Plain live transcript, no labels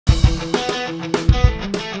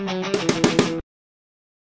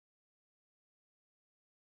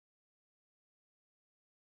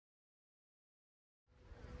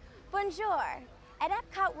Bonjour! At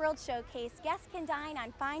Epcot World Showcase, guests can dine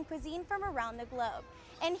on fine cuisine from around the globe.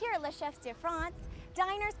 And here at Le Chef de France,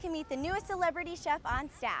 diners can meet the newest celebrity chef on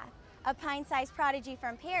staff, a pint-sized prodigy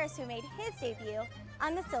from Paris who made his debut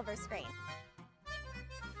on the silver screen.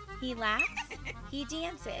 He laughs, he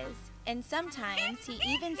dances, and sometimes he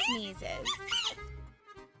even sneezes.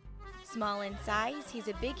 Small in size, he's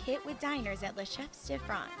a big hit with diners at Le Chef de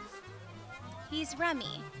France. He's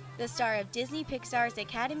Remy, the star of Disney Pixar's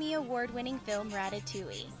Academy Award-winning film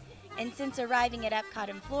Ratatouille. And since arriving at Epcot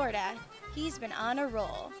in Florida, he's been on a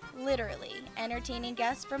roll, literally, entertaining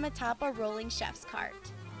guests from atop a rolling chef's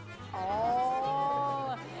cart.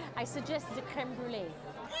 Oh, I suggest the crème brûlée.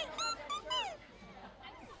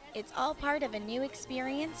 It's all part of a new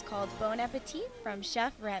experience called Bon Appétit from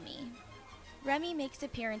Chef Remy. Remy makes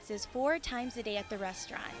appearances 4 times a day at the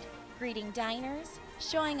restaurant, greeting diners,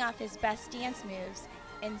 showing off his best dance moves,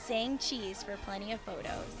 and saying cheese for plenty of photos.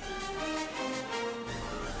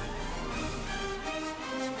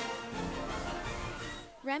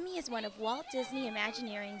 Remy is one of Walt Disney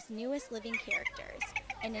Imagineering's newest living characters,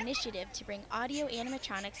 an initiative to bring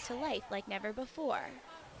audio-animatronics to life like never before.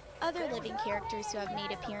 Other living characters who have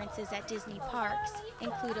made appearances at Disney parks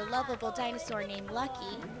include a lovable dinosaur named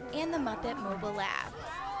Lucky and the Muppet Mobile Lab.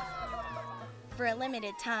 For a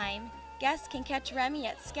limited time, guests can catch Remy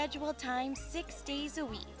at scheduled times 6 days a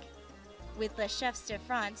week, with Le Chef de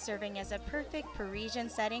France serving as a perfect Parisian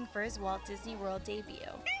setting for his Walt Disney World debut.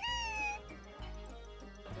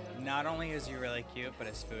 Not only is he really cute, but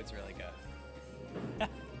his food's really good.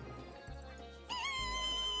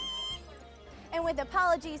 And with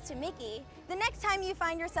apologies to Mickey, the next time you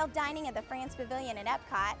find yourself dining at the France Pavilion at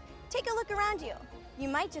Epcot, take a look around you. You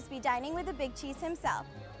might just be dining with the big cheese himself.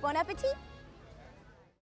 Bon appétit!